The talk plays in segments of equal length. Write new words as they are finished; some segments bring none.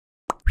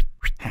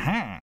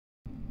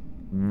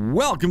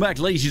Welcome back,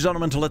 ladies and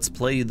gentlemen, to Let's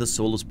Play the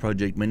Solus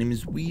project. My name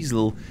is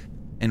Weasel,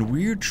 and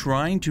we're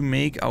trying to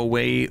make our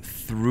way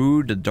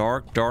through the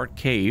dark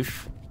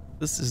cave.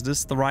 Is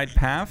this the right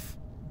path?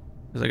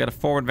 Because I got a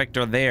forward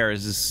vector there.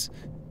 Is this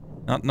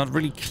not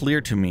really clear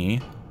to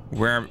me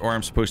where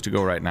I'm supposed to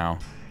go right now?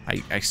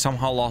 I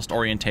somehow lost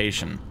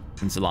orientation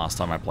since the last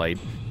time I played.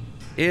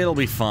 It'll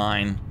be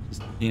fine.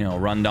 Just, you know,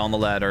 run down the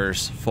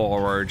ladders,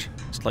 forward,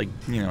 just like,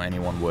 you know,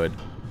 anyone would.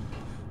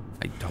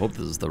 I hope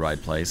this is the right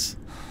place.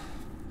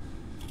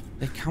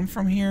 They come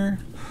from here?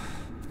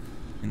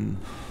 And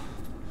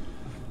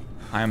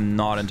I'm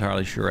not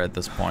entirely sure at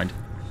this point.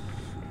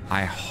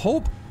 I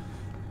hope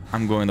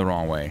I'm going the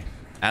wrong way.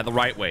 The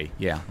right way.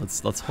 Yeah,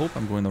 let's hope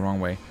I'm going the wrong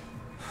way.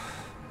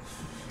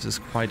 This is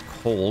quite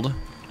cold.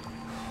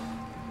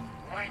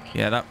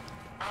 Yeah, that...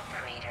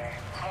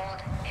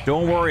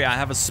 Don't worry, I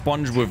have a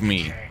sponge with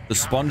me. The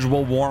sponge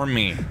will warm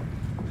me.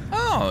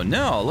 Oh,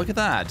 no, look at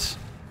that.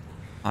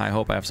 I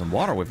hope I have some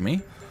water with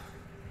me.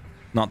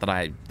 Not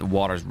that the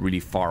water's really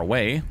far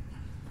away.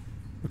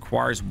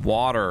 Requires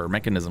water.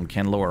 Mechanism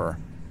can lower.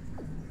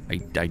 I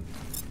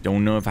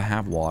don't know if I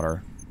have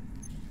water.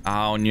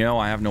 Oh no,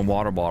 I have no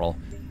water bottle.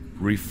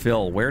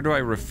 Refill. Where do I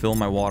refill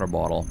my water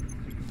bottle?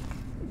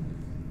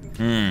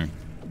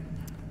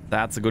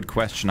 That's a good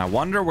question. I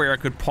wonder where I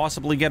could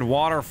possibly get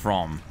water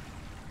from.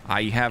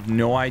 I have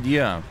no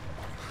idea.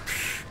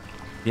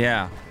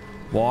 Yeah,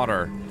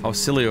 water. How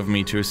silly of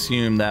me to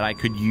assume that I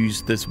could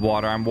use this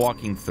water I'm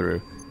walking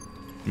through.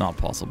 Not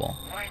possible.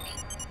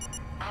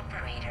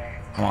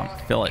 Come on,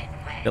 fill it.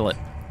 Fill it.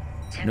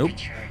 Nope.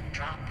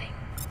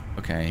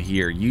 Okay,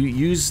 here. You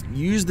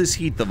use this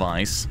heat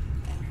device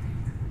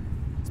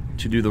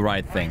to do the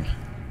right thing.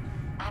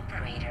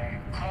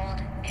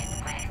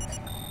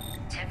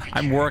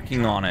 I'm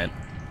working on it.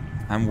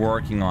 I'm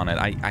working on it.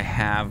 I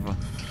have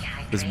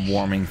this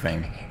warming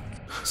thing.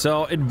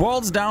 So it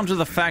boils down to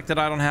the fact that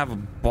I don't have a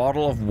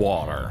bottle of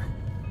water.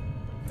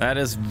 That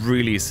is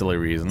really a silly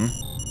reason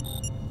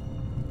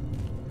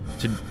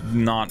to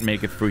not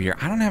make it through here.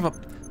 I don't have a...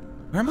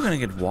 Where am I gonna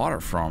get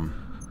water from?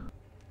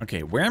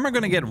 Okay, where am I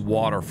gonna get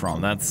water from?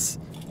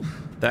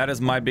 That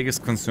is my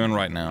biggest concern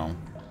right now.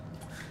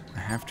 I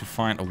have to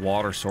find a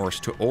water source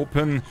to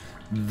open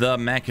the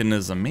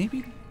mechanism.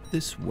 Maybe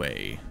this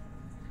way.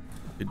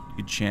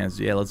 Good chance.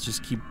 Yeah, let's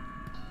just keep...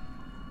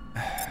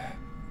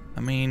 I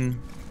mean...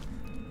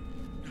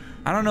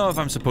 I don't know if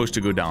I'm supposed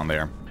to go down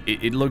there.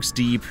 It looks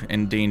deep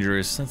and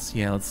dangerous.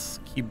 Let's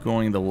keep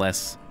going the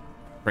less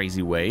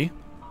crazy way.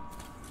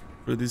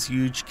 Through these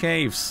huge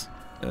caves.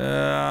 Great,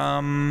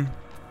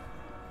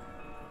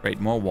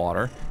 more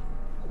water.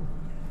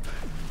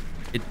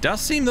 It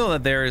does seem though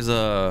that there is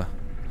a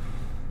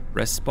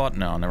rest spot.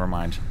 No, never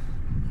mind.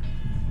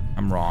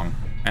 I'm wrong.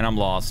 And I'm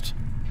lost.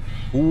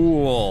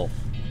 Cool.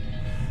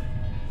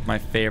 My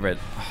favorite.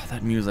 Oh,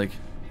 that music.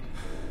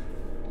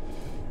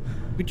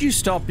 Could you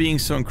stop being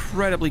so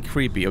incredibly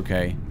creepy?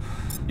 Okay.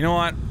 You know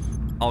what?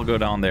 I'll go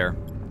down there.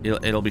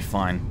 It'll be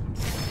fine.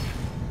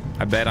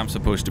 I bet I'm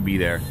supposed to be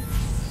there.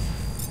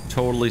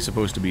 Totally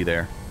supposed to be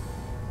there.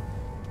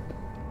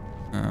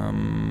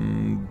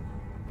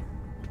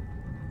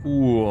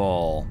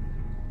 Cool.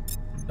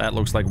 That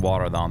looks like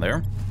water down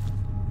there.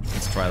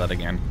 Let's try that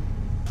again.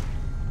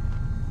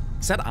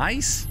 Is that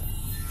ice?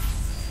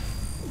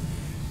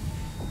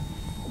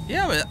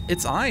 Yeah,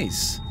 it's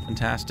ice.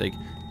 Fantastic.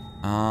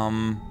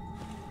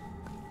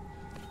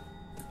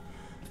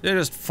 They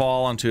just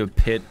fall into a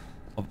pit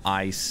of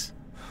ice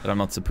that I'm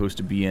not supposed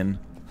to be in.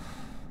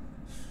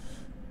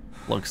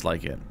 Looks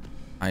like it.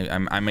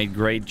 I made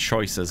great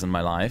choices in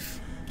my life.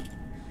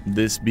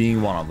 This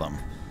being one of them.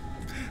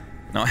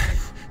 No,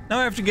 now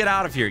I have to get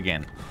out of here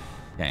again.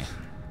 Okay.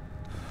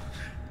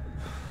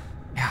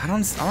 Yeah, I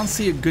don't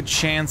see a good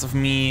chance of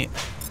me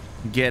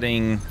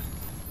getting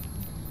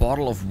a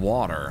bottle of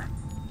water.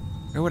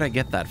 Where would I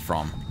get that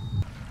from?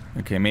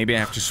 Okay, maybe I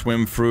have to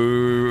swim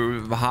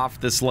through half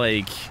this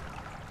lake.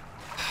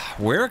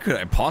 Where could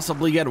I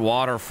possibly get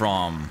water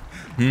from?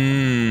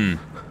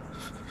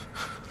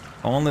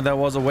 Only there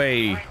was a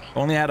way.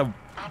 Only had a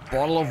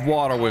bottle of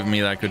water with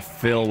me that I could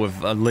fill with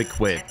a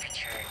liquid.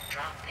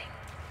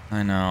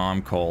 I know,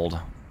 I'm cold.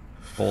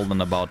 Cold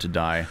and about to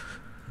die.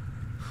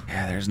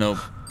 Yeah, there's no...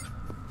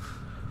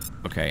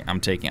 Okay, I'm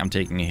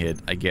taking a hit.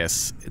 I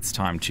guess it's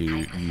time to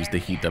use the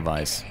heat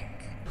device.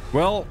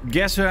 Well,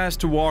 guess who has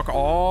to walk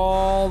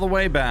all the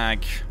way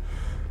back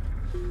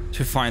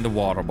to find the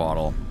water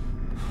bottle?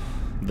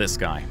 This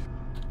guy.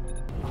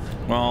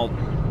 Well,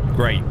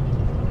 great.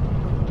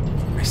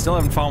 I still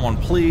haven't found one,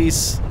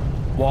 please.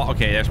 Well,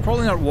 okay, there's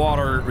probably not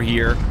water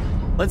here.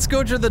 Let's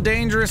go to the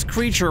dangerous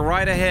creature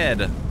right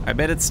ahead. I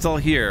bet it's still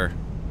here.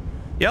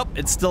 Yep,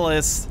 it still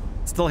is.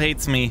 It still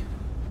hates me.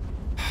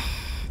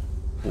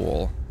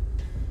 Cool.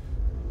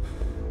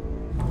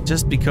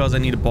 Just because I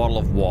need a bottle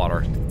of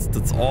water.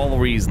 That's all the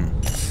reason.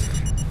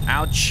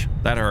 Ouch.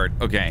 That hurt.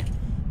 Okay.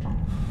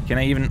 Can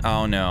I even...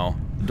 Oh, no.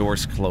 The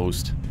door's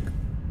closed.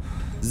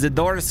 The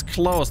door is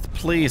closed.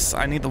 Please,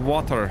 I need the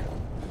water.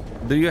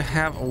 Do you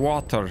have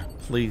water,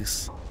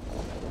 please?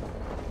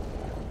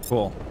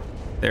 Cool.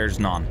 There's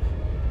none.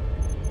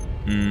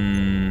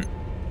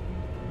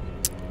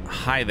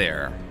 Hi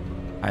there.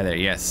 Hi there,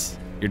 yes.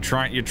 You're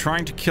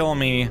trying to kill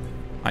me.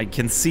 I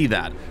can see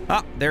that.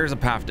 Ah, there's a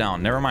path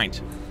down. Never mind.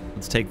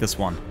 Let's take this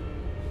one.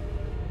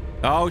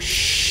 Oh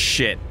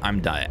shit. I'm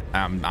dying.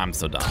 I'm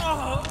so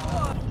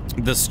done.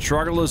 The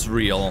struggle is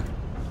real.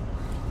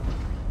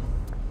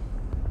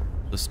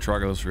 The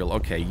struggle is real.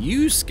 Okay,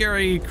 you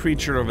scary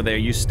creature over there,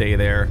 you stay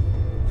there.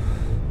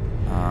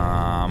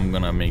 I'm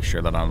gonna make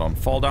sure that I don't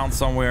fall down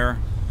somewhere.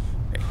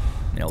 Okay,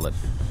 nailed it.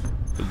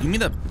 So give me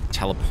the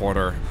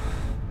teleporter.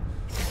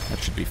 That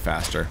should be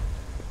faster.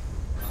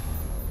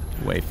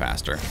 Way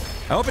faster.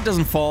 I hope it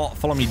doesn't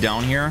follow me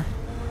down here.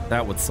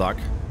 That would suck.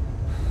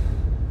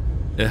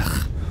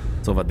 Ugh.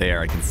 It's over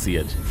there. I can see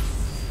it.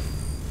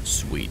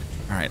 Sweet.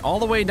 Alright, all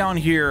the way down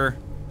here,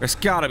 there's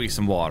gotta be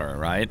some water,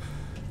 right?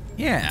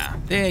 Yeah,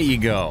 there you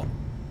go.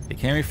 Okay,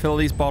 can we fill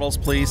these bottles,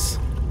 please?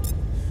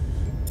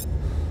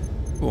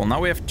 Cool,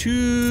 now we have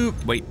 2...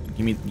 Wait,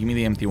 give me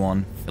the empty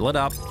one. Fill it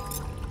up.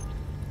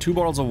 2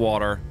 bottles of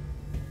water.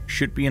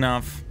 Should be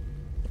enough.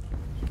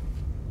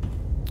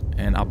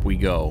 And up we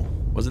go.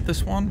 Was it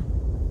this one?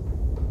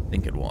 I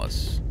think it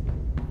was.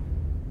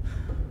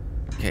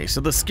 Okay, so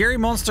the scary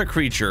monster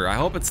creature. I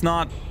hope it's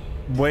not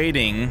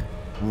waiting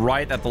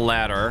right at the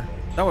ladder.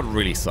 That would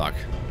really suck.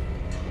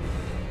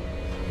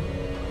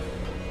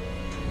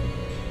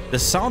 The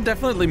sound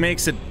definitely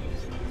makes it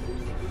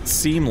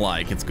seem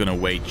like it's gonna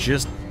wait.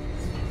 Just...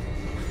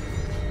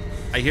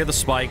 I hear the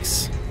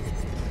spikes.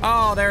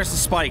 Oh, there's the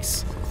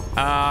spikes.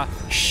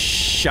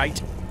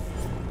 Shite.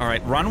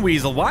 Alright, run,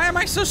 Weasel. Why am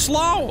I so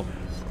slow?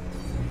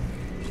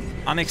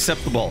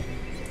 Unacceptable.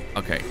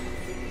 Okay.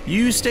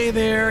 You stay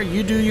there.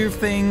 You do your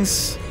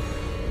things.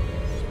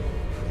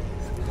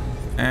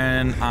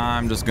 And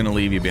I'm just gonna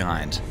leave you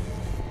behind.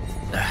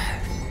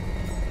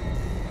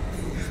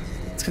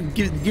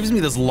 It gives me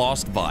this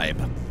Lost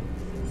vibe.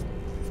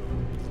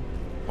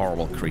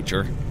 Horrible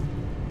creature.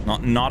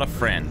 Not a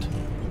friend.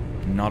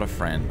 Not a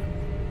friend.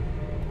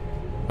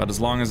 But as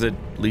long as it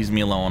leaves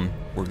me alone,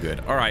 we're good.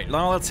 Alright,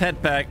 now let's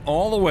head back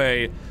all the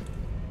way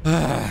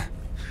to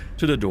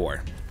the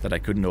door that I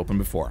couldn't open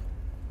before.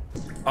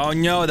 Oh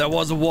no, there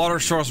was a water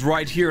source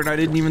right here and I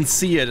didn't even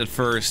see it at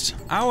first.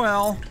 Oh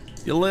well,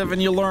 you live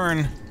and you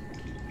learn.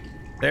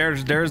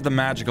 There's the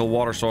magical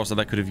water source that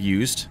I could have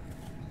used.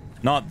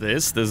 Not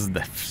this. This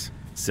is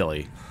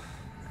silly.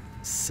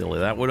 Silly.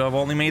 That would have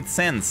only made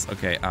sense.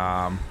 Okay,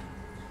 I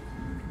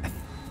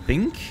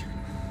think...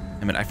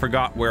 I mean, I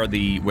forgot where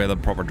the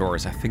proper door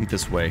is. I think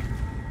this way.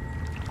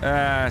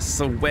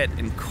 So wet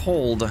and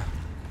cold.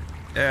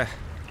 I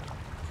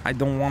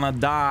don't want to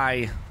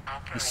die.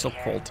 It's so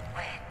cold.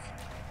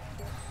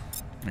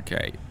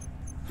 Okay.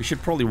 We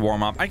should probably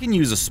warm up. I can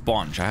use a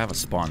sponge. I have a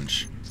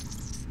sponge.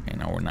 Okay,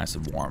 now we're nice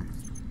and warm.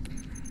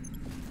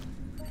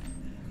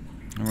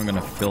 And we're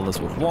gonna fill this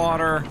with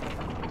water.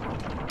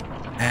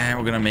 And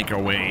we're gonna make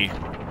our way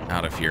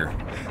out of here.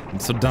 I'm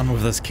so done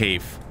with this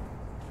cave.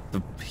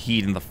 The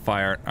heat and the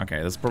fire.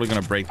 Okay, this is probably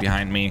gonna break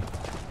behind me.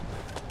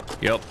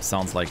 Yep,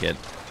 sounds like it.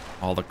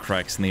 All the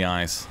cracks in the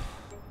ice.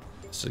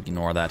 Just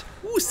ignore that.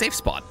 Ooh, safe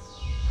spot.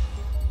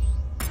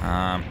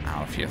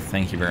 Out of here.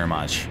 Thank you very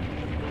much.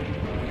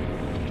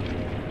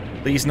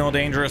 Please, no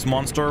dangerous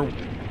monster.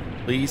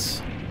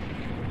 Please.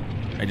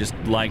 I just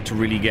like to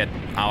really get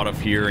out of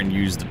here and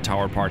use the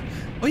tower part.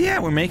 Oh yeah,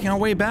 we're making our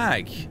way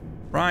back.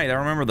 Right, I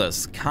remember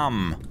this.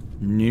 Come.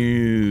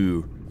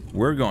 No.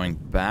 We're going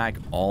back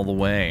all the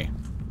way.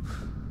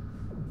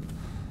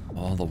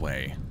 All the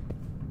way.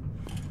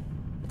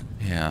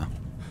 Yeah.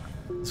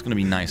 It's gonna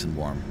be nice and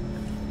warm.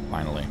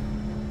 Finally.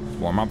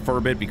 Warm up for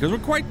a bit because we're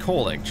quite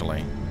cold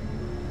actually.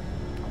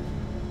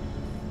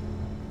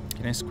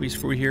 Can I squeeze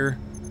through here?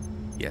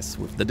 Yes,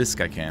 with the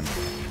disc I can.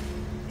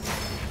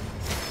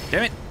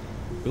 Damn it!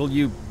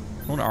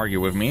 Don't argue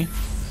with me.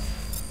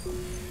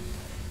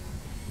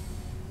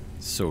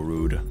 So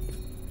rude.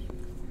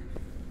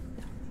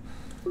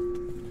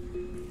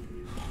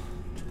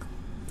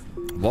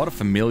 What a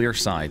familiar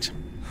sight.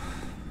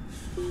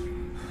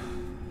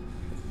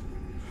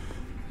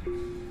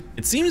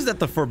 It seems that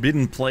the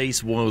forbidden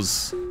place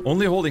was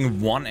only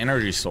holding one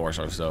energy source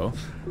or so.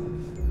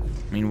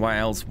 I mean, why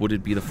else would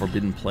it be the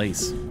forbidden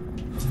place?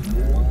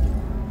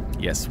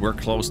 Yes, we're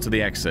close to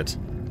the exit.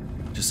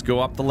 Just go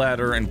up the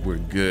ladder and we're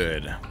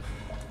good.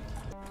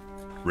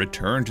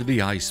 Return to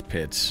the ice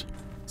pit.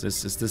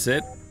 Is this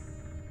it?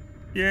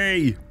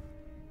 Yay!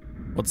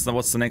 What's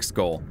the next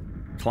goal?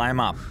 Climb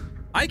up.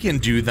 I can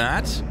do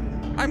that.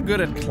 I'm good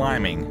at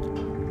climbing.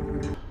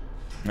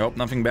 Nope,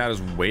 nothing bad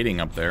is waiting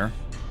up there.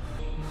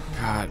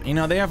 God, you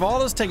know, they have all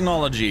this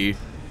technology,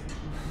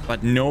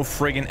 but no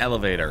friggin'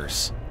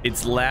 elevators.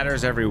 It's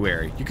ladders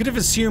everywhere. You could have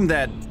assumed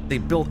that they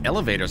built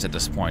elevators at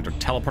this point, or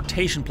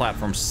teleportation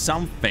platforms,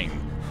 something,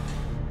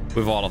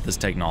 with all of this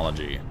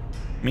technology.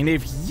 I mean, they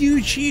have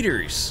huge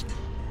heaters.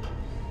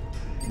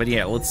 But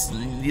yeah,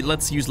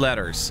 let's use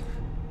ladders.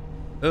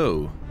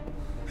 Oh.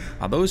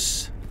 Are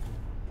those...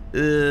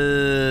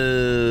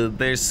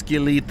 they're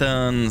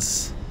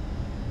skeletons.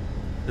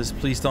 Just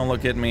please don't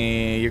look at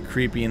me. You're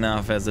creepy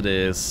enough as it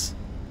is.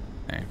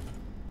 Okay.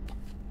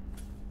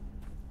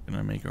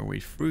 Gonna make our way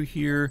through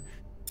here.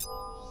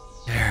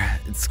 There.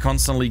 It's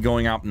constantly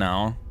going up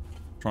now.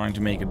 Trying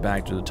to make it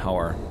back to the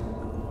tower.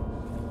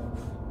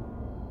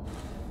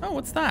 Oh,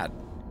 what's that?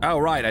 Oh,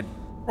 right. I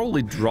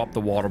probably dropped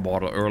the water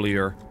bottle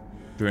earlier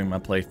during my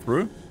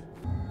playthrough.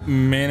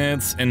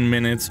 Minutes and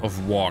minutes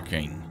of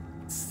walking.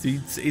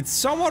 It's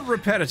somewhat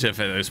repetitive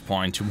at this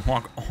point to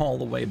walk all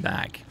the way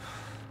back.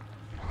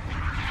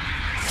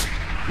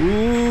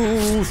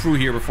 Ooh, through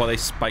here before they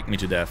spike me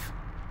to death.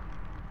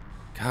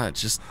 God,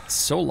 it's just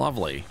so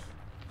lovely.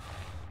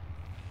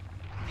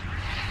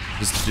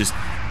 Just,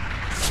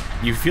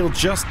 you feel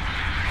just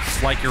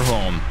like you're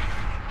home.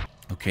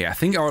 Okay, I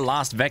think our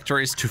last vector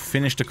is to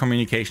finish the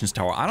communications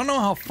tower. I don't know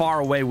how far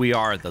away we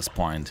are at this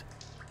point,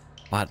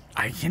 but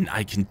I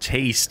can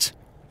taste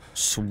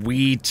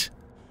sweet.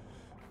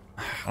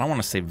 I don't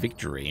want to say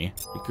victory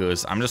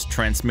because I'm just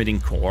transmitting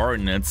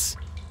coordinates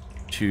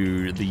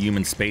to the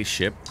human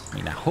spaceship. I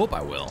mean, I hope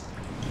I will.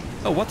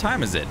 Oh, what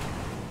time is it?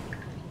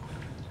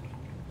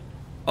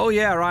 Oh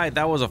yeah, right,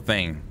 that was a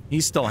thing.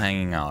 He's still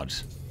hanging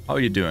out. How are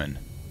you doing?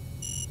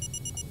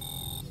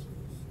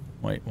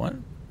 Wait, what?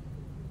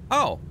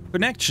 Oh,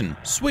 connection.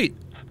 Sweet.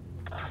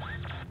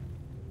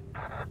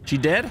 She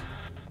dead?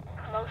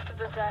 Most of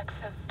the decks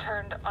have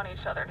turned on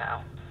each other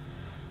now.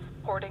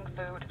 Hoarding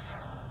food.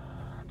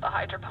 The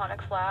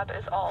hydroponics lab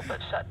is all but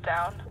shut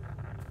down.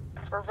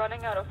 We're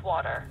running out of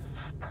water.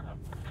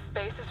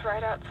 Space is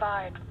right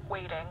outside,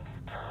 waiting.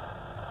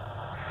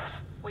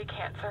 We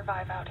can't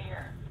survive out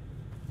here.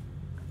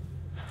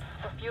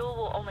 The fuel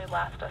will only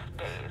last us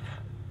days,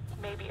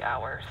 maybe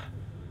hours.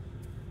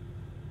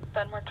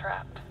 Then we're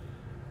trapped.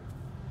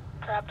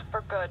 Trapped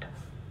for good.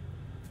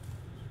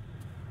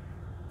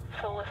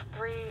 Solus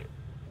 3,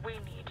 we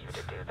need you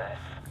to do this.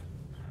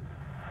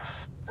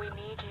 We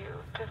need you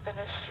to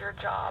finish your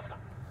job.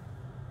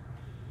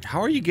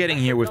 How are you getting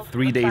here with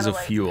 3 days of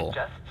fuel?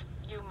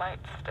 You might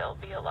still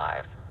be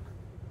alive.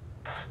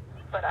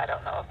 But I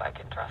don't know if I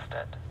can trust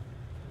it.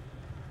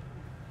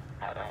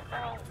 I don't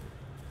know.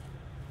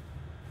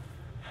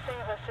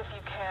 Save us if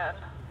you can.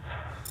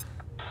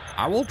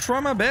 I will try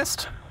my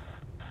best.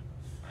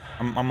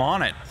 I'm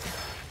on it.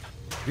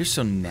 You're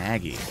so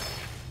naggy.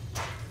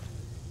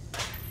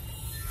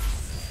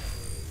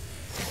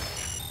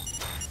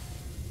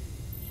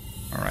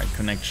 Alright,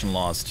 connection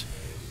lost.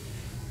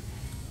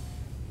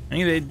 I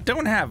mean, they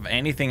don't have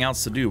anything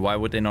else to do. Why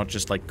would they not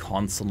just like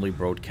constantly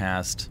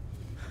broadcast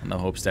in the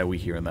hopes that we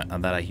hear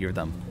them, that I hear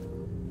them?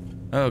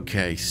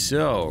 Okay,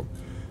 so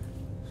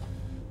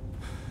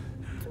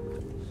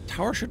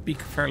tower should be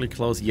fairly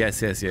close.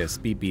 Yes, yes, yes.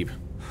 Beep, beep.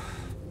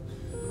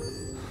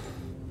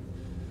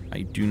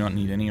 I do not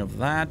need any of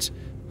that.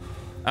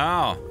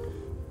 Oh,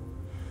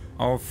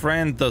 our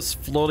friend, this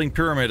floating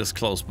pyramid is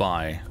close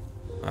by.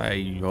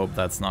 I hope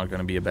that's not going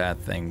to be a bad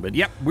thing. But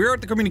yep, we're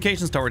at the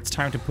communications tower. It's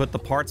time to put the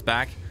parts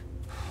back.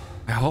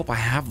 I hope I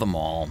have them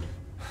all.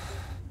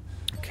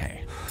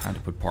 Okay, time to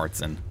put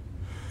parts in.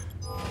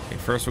 Okay,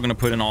 first we're going to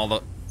put in all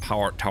the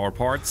tower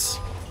parts,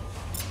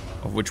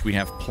 of which we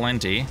have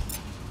plenty.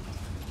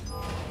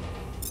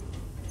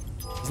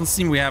 Doesn't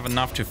seem we have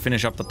enough to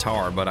finish up the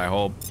tower, but I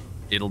hope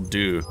it'll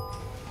do.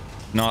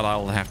 If not,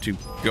 I'll have to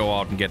go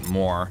out and get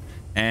more.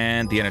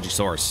 And the energy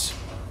source.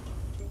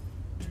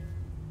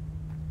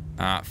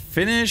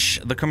 Finish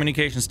the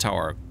communications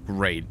tower.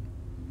 Great.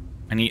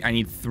 I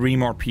need 3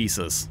 more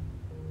pieces.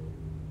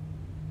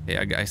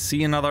 Okay, I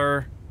see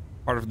another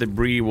part of the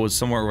debris was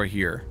somewhere over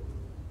here.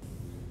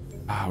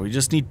 We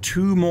just need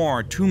 2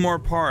 more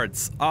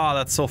parts.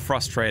 That's so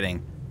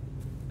frustrating.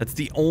 That's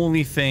the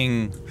only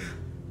thing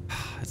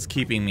that's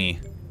keeping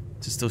me.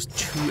 Just those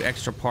 2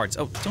 extra parts.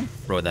 Oh, don't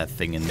throw that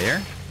thing in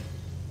there.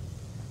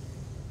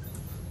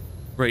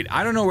 Great,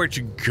 I don't know where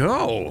to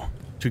go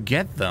to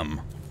get them.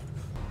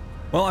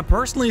 Well, I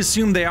personally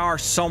assume they are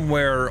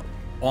somewhere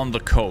on the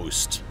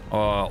coast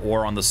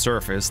or on the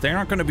surface. They're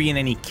not going to be in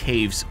any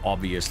caves,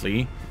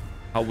 obviously.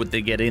 How would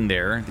they get in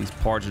there? These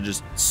parts are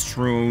just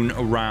strewn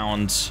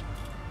around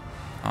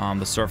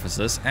the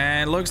surfaces.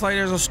 And it looks like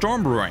there's a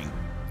storm brewing.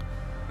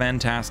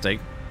 Fantastic.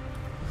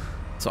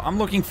 So I'm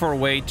looking for a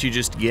way to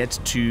just get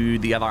to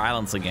the other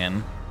islands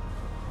again.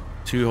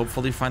 To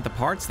hopefully find the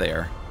parts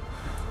there.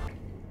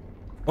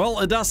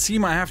 Well, it does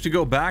seem I have to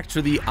go back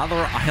to the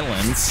other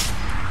islands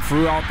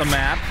throughout the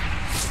map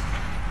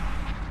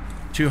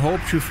to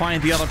hope to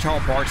find the other tower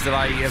parts that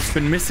I have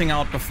been missing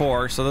out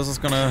before. So this is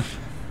gonna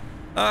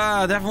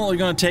definitely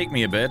gonna take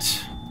me a bit.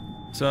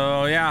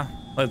 So yeah,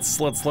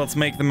 let's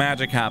make the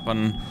magic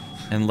happen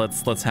and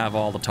let's have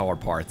all the tower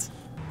parts.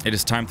 It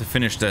is time to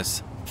finish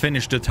this.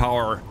 Finish the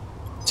tower.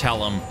 Tell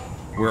them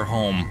we're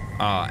home.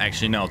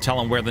 Actually no, tell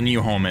them where the new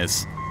home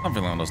is.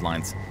 Something along those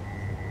lines.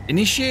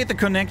 Initiate the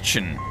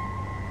connection.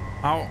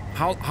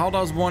 How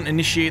does one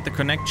initiate the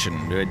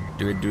connection?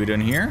 Do it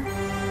in here?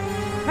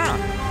 Huh.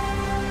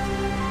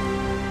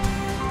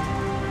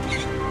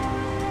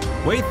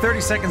 Wait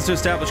 30 seconds to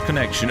establish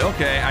connection.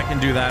 Okay, I can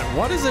do that.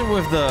 What is it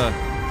with the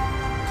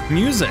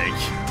music?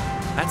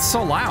 That's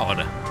so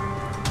loud.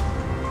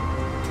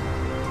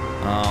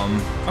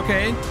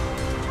 Okay.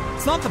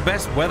 It's not the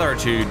best weather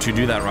to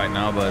do that right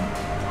now, but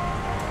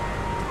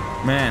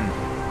man,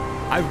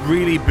 I've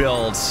really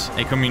built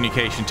a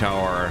communication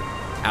tower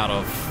out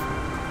of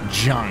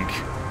junk,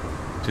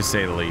 to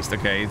say the least.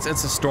 Okay, it's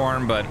a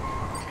storm, but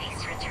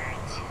Please return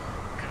to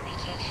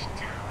communication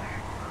tower.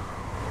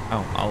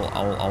 oh,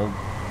 I'll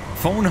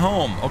phone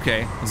home.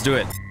 Okay, let's do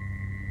it.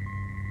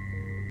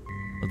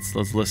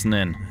 Let's listen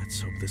in.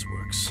 Let's hope this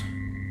works.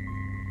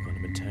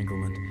 Quantum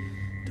entanglement,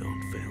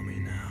 don't fail me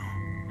now.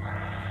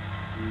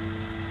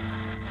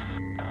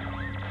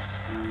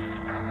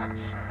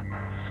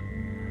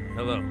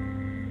 Hello.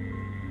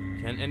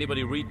 Can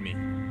anybody read me?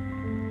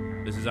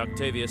 This is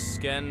Octavius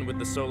Sken with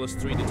the Solus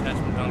 3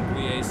 detachment on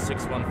Gliese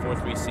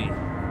 6143C.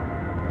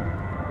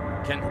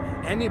 Can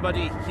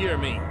anybody hear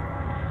me?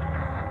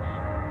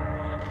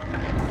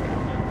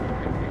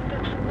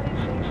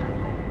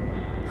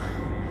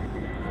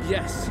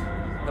 Yes.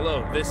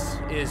 Hello, this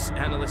is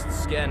Analyst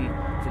Sken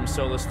from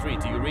Solus 3.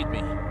 Do you read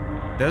me?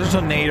 There's a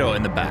tornado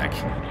in the back.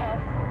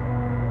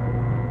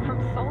 From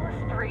Solus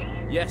 3?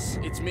 Yes,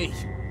 it's me.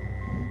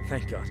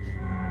 Thank God.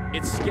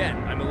 It's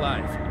Sken. I'm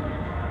alive.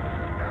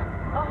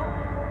 Oh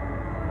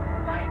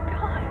my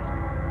god.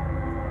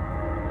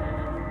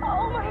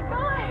 Oh my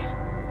god.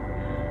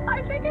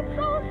 I think it's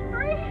Solus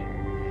 3. I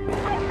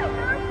think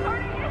they're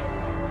recording it.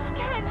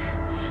 Sken,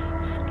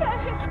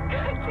 it's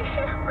good to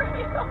hear from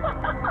you.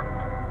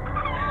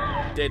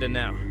 Data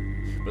now.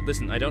 But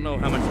listen, I don't know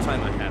how much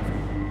time I have.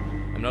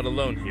 I'm not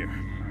alone here.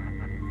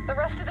 The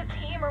rest of the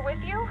team are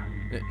with you?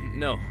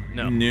 No.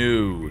 No,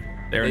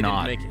 they're They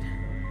not. didn't make it.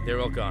 They're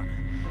all gone.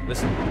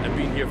 Listen, I've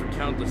been here for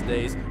countless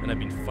days, and I've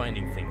been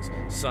finding things.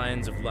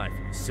 Signs of life,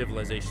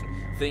 civilization.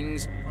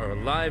 Things are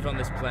alive on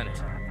this planet.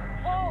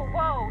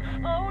 Whoa,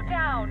 slow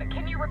down.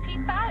 Can you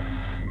repeat that?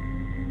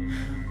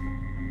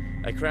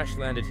 I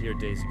crash-landed here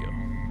days ago.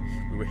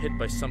 We were hit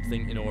by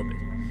something in orbit.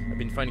 I've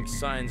been finding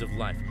signs of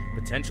life,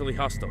 potentially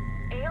hostile.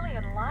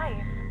 Alien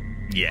life.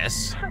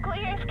 Yes. So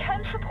Gliese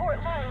can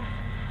support life.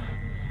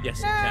 Yes,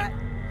 it can.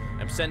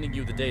 I'm sending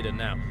you the data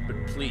now,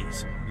 but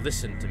please,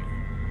 listen to me.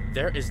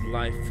 There is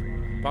life,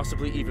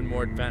 possibly even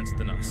more advanced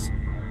than us.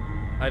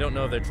 I don't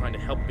know if they're trying to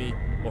help me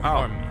or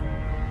harm me.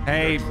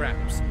 Hey, there are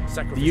traps,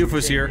 sacrificial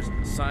UFO's here.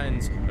 chambers,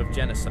 signs of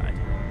genocide.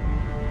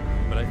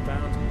 But I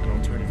found an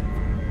alternative.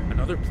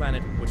 Another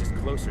planet which is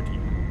closer to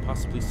you,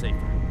 possibly safer.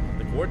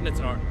 The coordinates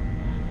are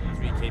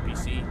 3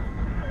 KPC.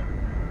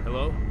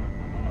 Hello?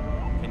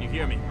 Can you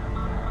hear me?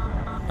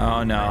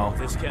 Oh no.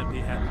 This can't be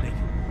happening.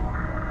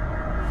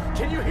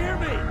 Can you hear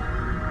me?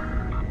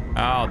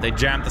 Oh, they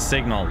jammed the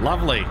signal.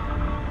 Lovely.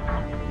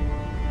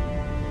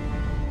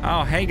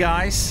 Oh, hey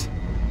guys.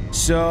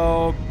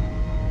 So,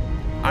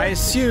 I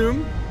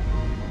assume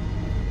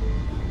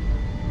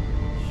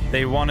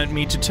they wanted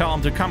me to tell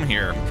them to come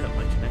here. Cut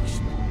my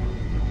connection.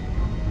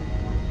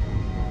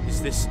 Is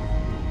this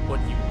what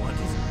you wanted?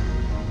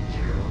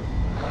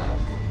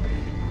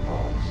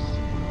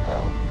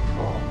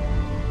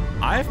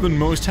 I've been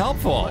most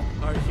helpful.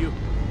 What are you?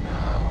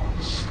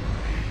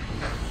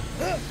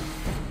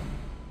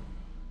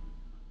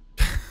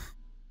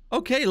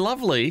 Okay,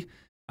 lovely.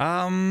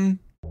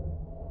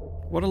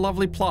 What a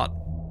lovely plot.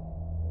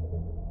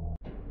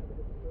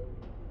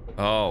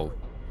 Oh.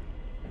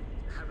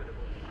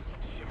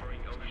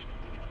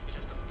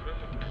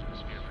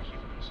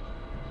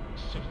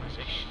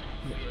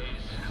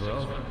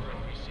 Hello?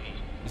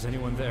 Is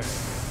anyone there?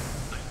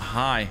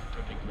 Hi.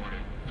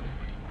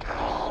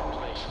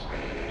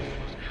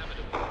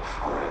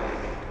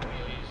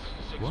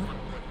 What?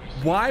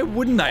 Why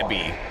wouldn't I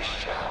be?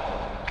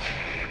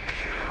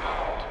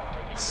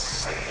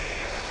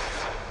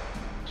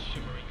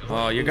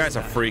 Oh, you guys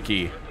are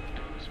freaky.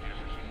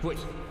 Wait,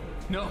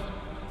 no.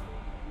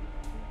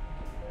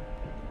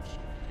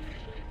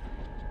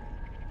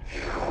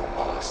 You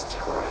must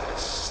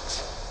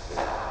rest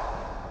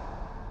now.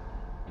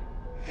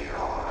 Your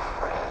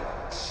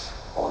friends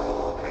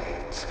will be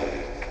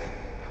taken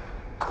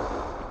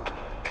good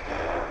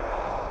care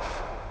of.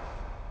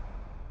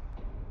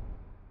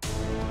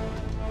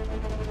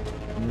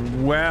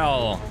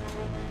 Well,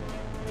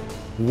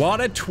 what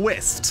a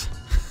twist.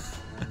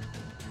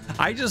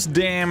 I just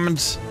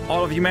damned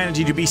all of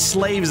humanity to be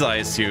slaves, I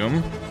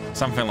assume.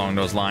 Something along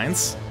those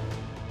lines.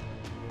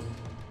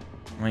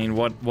 I mean,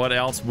 what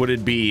else would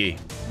it be?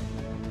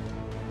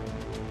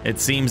 It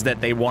seems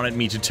that they wanted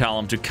me to tell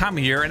them to come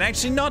here and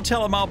actually not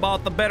tell them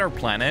about the better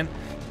planet.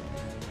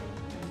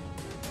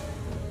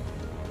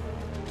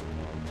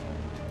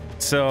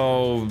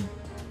 So,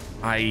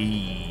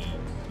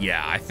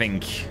 yeah, I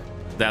think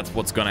that's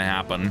what's gonna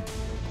happen.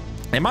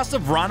 They must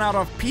have run out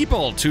of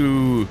people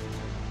to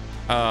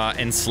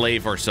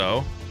enslave or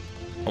so.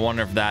 I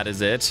wonder if that is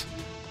it.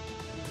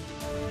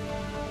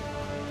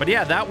 But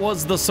yeah, that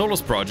was the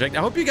Solus project. I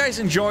hope you guys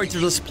enjoyed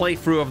this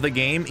playthrough of the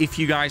game. If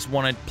you guys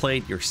want to play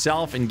it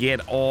yourself and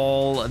get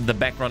all the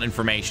background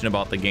information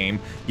about the game,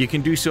 you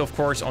can do so, of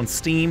course, on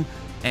Steam.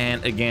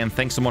 And again,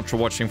 thanks so much for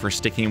watching, for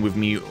sticking with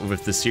me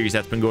with the series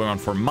that's been going on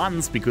for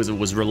months because it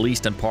was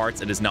released in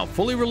parts. It is now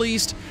fully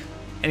released.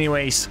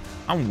 Anyways,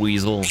 I'm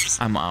Weasel.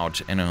 I'm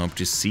out, and I hope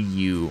to see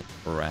you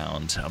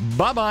around.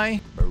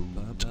 Bye-bye.